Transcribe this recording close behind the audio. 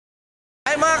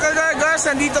Ay mga kagargars,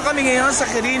 nandito kami ngayon sa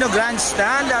Quirino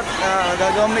Grandstand at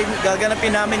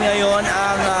gaganapin namin ngayon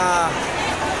ang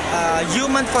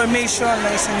human formation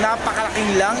ng isang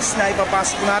napakalaking lungs na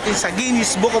ipapasok natin sa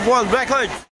Guinness Book of World Records.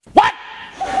 What?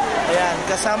 Ayan,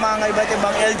 kasama ang iba't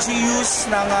ibang LGUs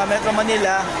ng Metro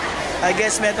Manila. I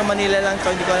guess Metro Manila lang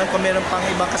to, hindi ko alam kung meron pang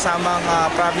ibang kasamang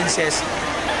provinces.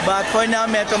 But for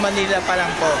now, Metro Manila pa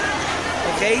lang po.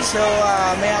 Okay, so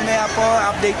maya-maya po,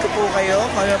 update ko po kayo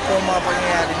kung ano po mga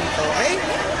pangyayari dito. Okay?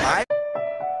 Bye!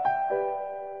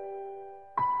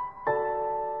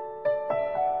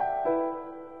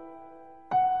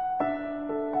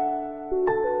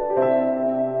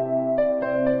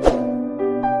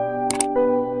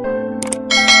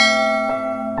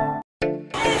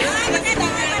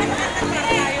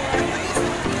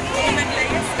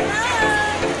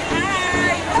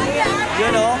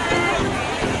 Yun o.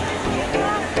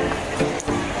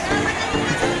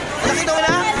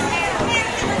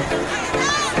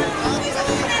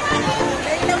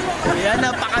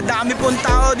 Napakadami pong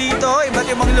tao dito, iba't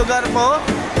ibang lugar po.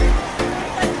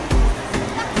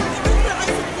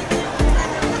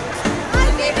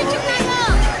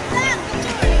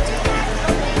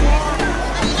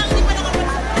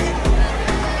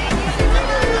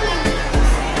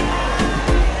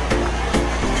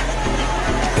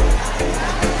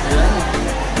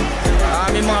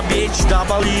 Aming mga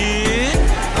BHW.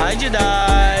 Hi,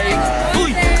 Juday. Uy,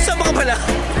 saan ka pala?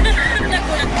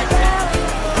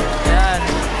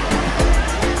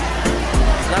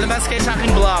 Lalabas kayo sa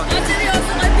aking vlog.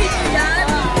 Seryoso ka video yan?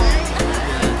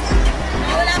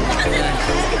 Wala po kasi.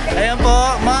 Ayan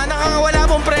po, mga nakakawala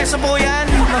pong preso po yan.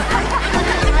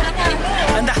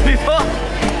 Ang dami po.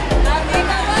 Dami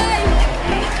kaway.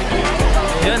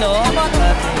 Yun o.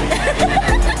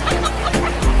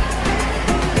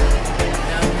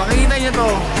 Makikita nyo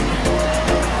to.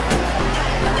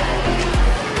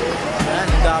 Ayan,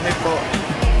 ang dami po.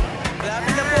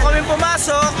 Malapit na po kami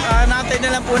pumasok. Natay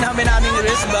na lang po namin aming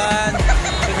wristband.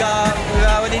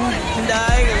 Gagawin din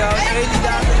hinday. Gagawin kayo din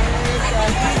dati.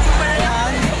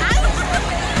 Ayan.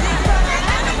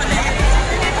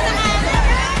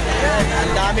 Ayan.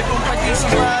 Ang dami pong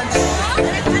participants.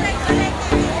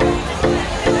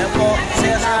 Ayan po.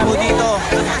 Saya-saya po dito.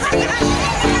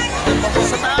 Ayan po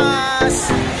sa taas.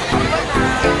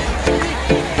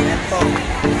 Ayan po.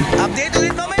 Update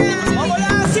ulit mamaya.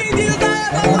 Mamulasi! Dito tayo!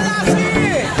 Mamulasi!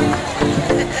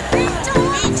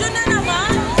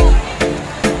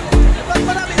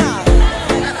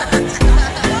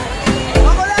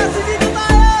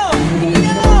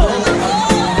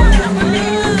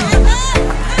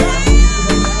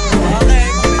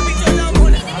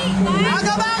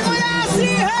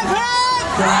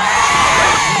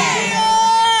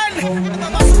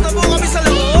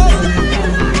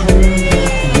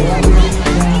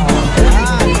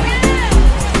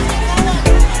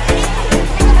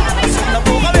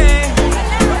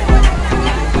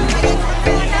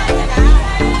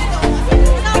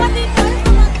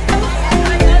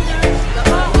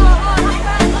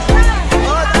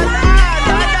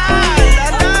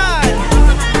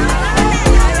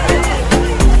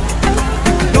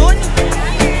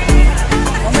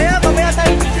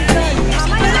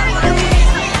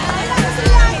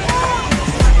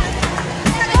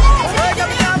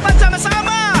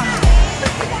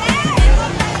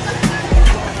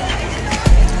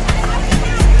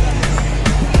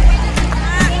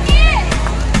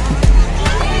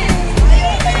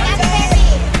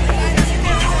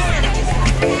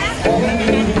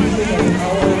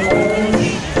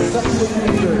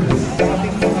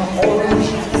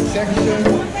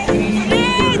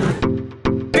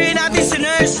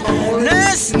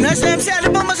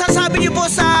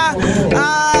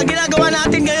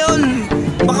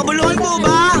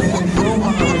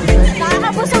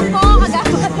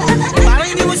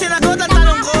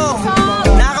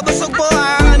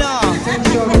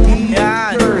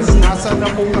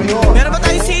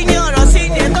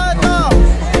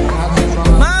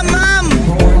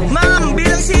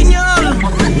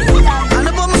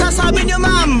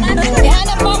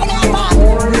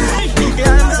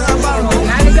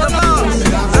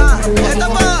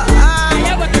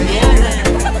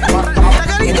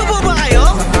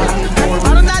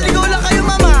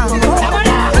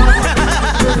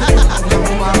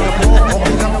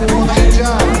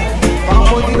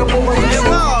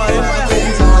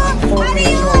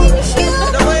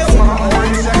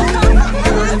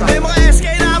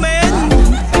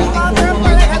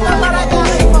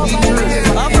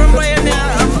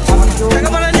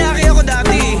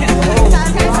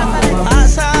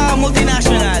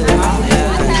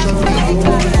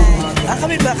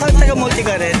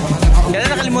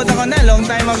 nakalimutan ko na. Long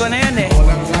time ago na yan eh.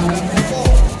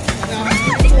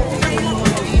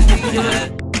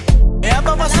 Kaya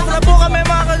papasok na po kami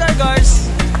mga kagargars.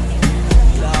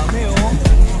 Dami oh.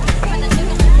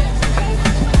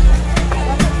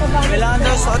 Kailangan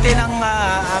daw suotin ang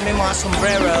aming mga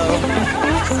sombrero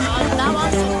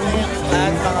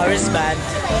at mga wristband.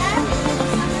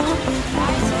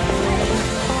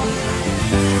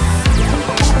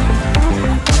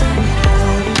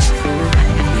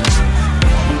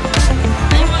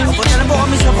 Punta na po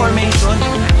kami sa formation.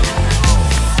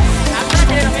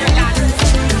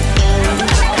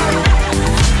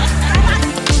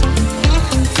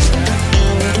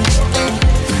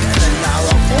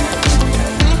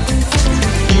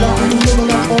 Ilakunin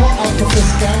na po at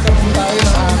mag-scan na po tayo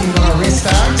ng ating mga wrist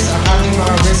tags. Ang ating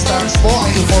mga wrist tags po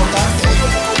ay importante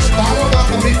para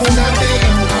makamit po natin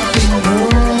ang ating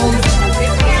world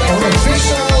or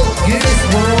official Guinness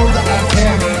World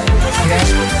Anthem. Yan.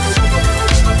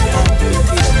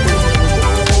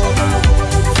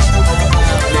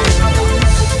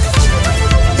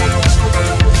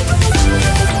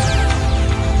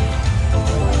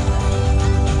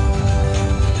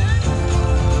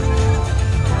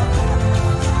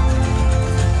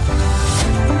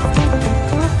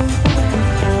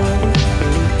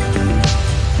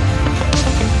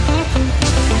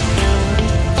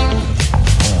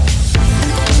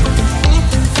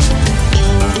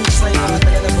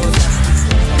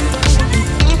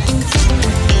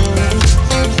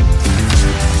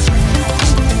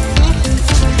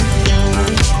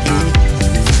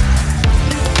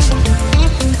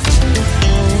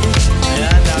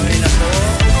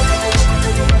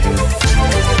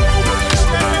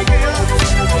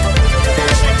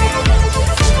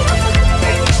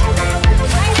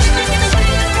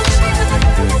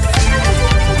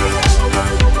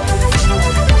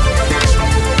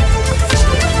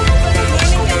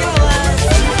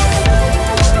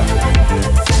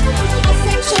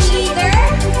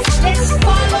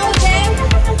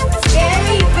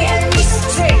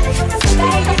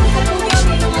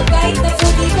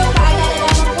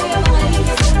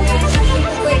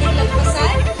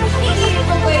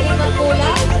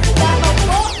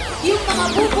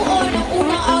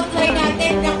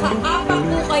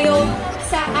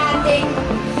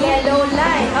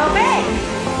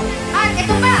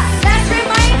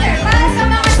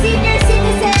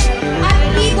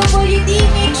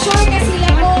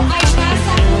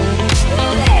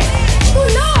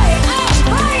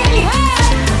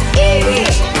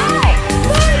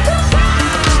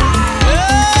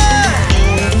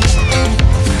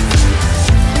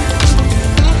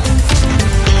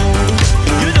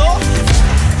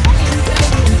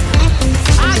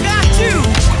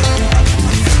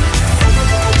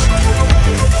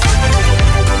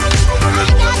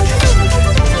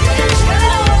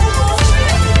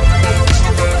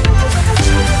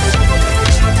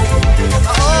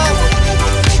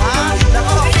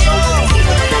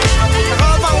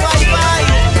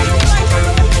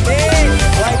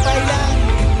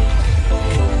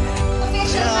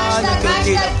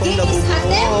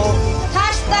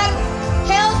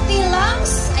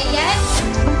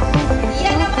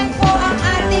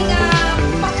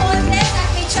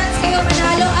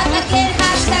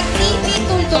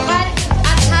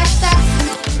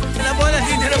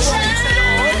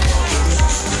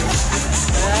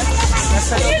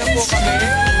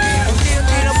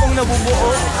 nabubuo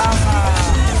ang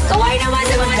kaway naman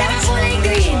sa mga nakakulay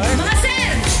green. Mga sir,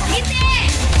 hindi!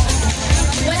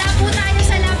 Wala po tayo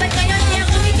sa laban ngayon, kaya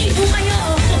kumitibo kayo.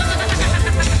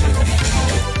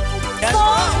 Yan po,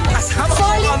 kasama ko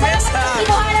kami sa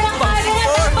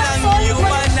pag-form ng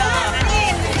human na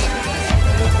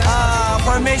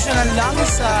formation ng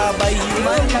lungs by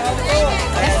human.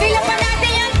 Nag-fill pa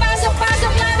natin yan,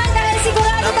 pasok-pasok lamang dahil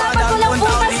sigurado dapat walang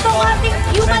bukas itong ating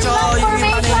human lung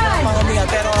formation.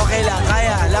 Pero okay lang,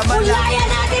 kaya laman lang. Ulayan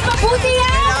natin mabuti yan!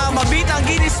 Kailangan mabit ang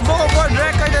Guinness Book of World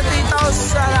Record na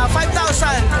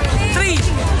 5,003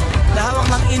 na hawak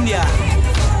ng India.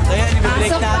 So yan,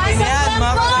 i-break natin yan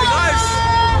mga ka-guards.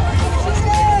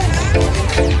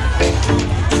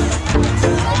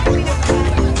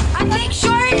 At make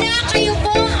sure na kayo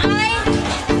po ay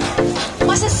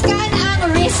masascan ang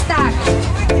wrist tag.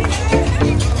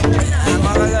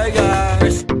 Mga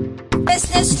ka-guards.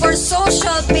 Business for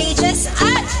social pages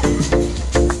at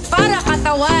para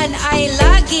katawan ay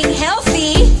laging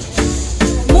healthy.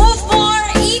 Move more,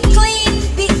 eat clean,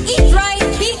 eat right,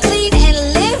 be clean, and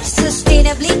live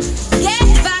sustainably. Get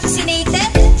vaccinated.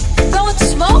 Don't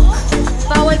smoke.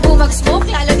 Bawal po mag-smoke,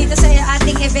 lalo dito sa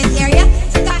ating event area.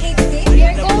 Kahit hindi, we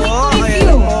are going to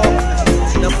review.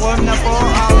 Na-form na po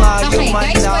ang Okay, human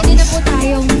guys, lungs. pwede na po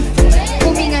tayong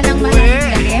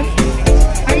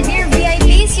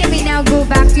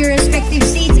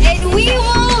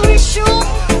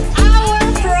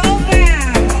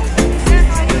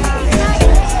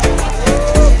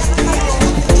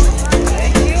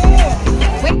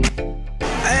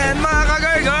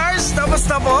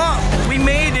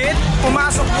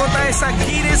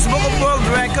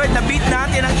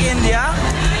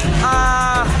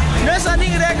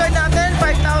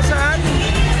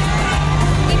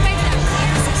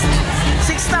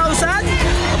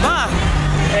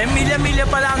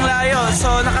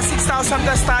 6,000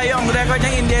 plus tayo. Ang record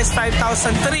ng India is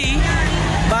 5,003.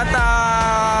 But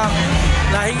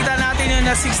nakikita natin yun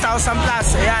na 6,000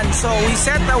 plus. Ayan. So we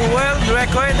set a world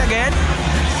record again.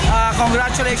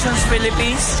 Congratulations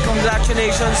Philippines.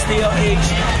 Congratulations DOH.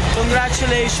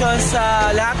 Congratulations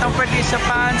sa lahat ng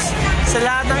participants, sa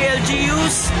lahat ng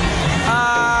LGUs.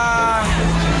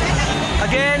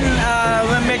 Again,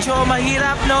 medyo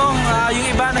mahirap, no? Yung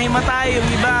iba nahimatay, yung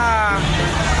iba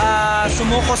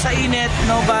sumuko sa init,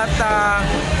 no? But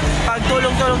pag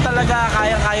tulong-tulong talaga,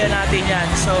 kaya-kaya natin yan.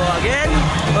 So again,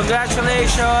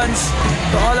 congratulations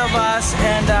to all of us,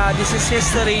 and this is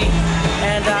history,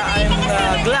 and I'm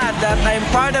glad that I'm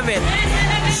part of it.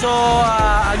 So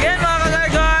again, mga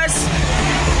kagargars,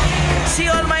 see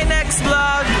you on my next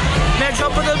vlog.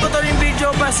 Medyo putol-putol yung video,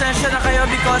 pasensya na kayo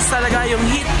because talaga yung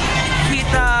heat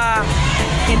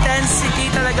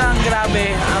intensity talaga ang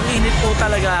grabe. Ang init po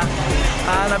talaga.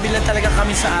 Nabilan talaga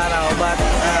kami sa araw. But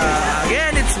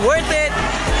again, it's worth it.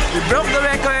 We broke the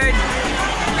record.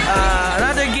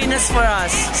 Another Guinness for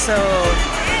us. So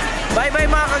bye-bye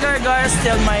mga kagargars.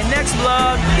 Till my next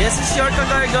vlog. This is your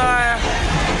kagargar,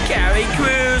 Garry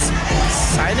Cruz,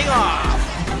 signing off.